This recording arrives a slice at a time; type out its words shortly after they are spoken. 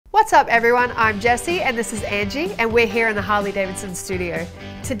What's up everyone, I'm Jessie and this is Angie and we're here in the Harley-Davidson studio.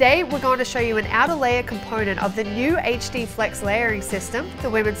 Today we're going to show you an outer layer component of the new HD Flex Layering System, the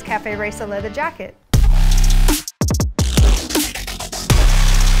women's Café Racer leather jacket.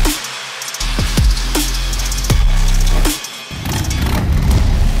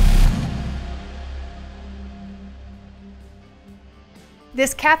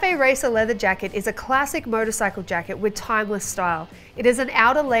 This Café Racer leather jacket is a classic motorcycle jacket with timeless style. It is an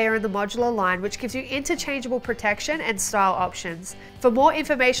outer layer in the modular line which gives you interchangeable protection and style options. For more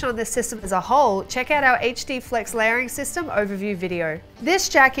information on this system as a whole, check out our HD Flex Layering System overview video. This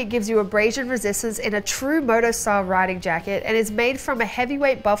jacket gives you abrasion resistance in a true moto style riding jacket and is made from a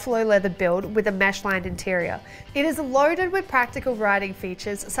heavyweight buffalo leather build with a mesh-lined interior. It is loaded with practical riding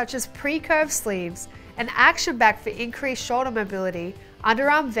features such as pre-curved sleeves, an action back for increased shoulder mobility,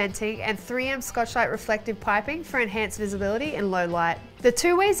 underarm venting, and 3M Scotchlite reflective piping for enhanced visibility in low light. The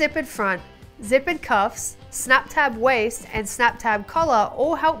two-way zippered front, zippered cuffs, snap tab waist, and snap tab collar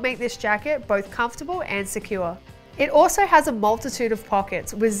all help make this jacket both comfortable and secure. It also has a multitude of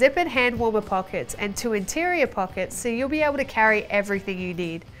pockets with zippered hand warmer pockets and 2 interior pockets, so you'll be able to carry everything you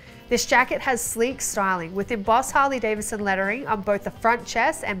need. This jacket has sleek styling with embossed Harley-Davidson lettering on both the front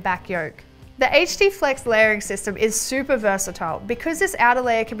chest and back yoke. The HD Flex Layering System is super versatile because this outer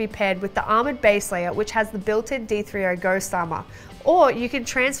layer can be paired with the armoured base layer which has the built-in D3O Ghost armour, or you can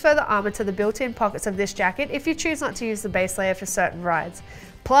transfer the armour to the built-in pockets of this jacket if you choose not to use the base layer for certain rides.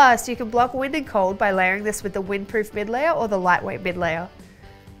 Plus, you can block wind and cold by layering this with the Windproof mid layer or the lightweight mid layer.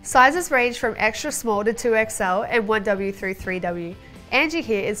 Sizes range from extra small to 2XL and 1W through 3W. Angie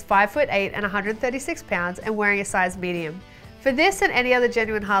here is 5'8" and 136 pounds and wearing a size medium. For this and any other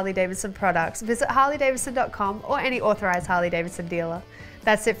genuine Harley-Davidson products, visit harleydavidson.com or any authorised Harley-Davidson dealer.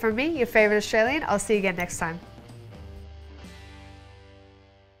 That's it from me, your favourite Australian. I'll see you again next time.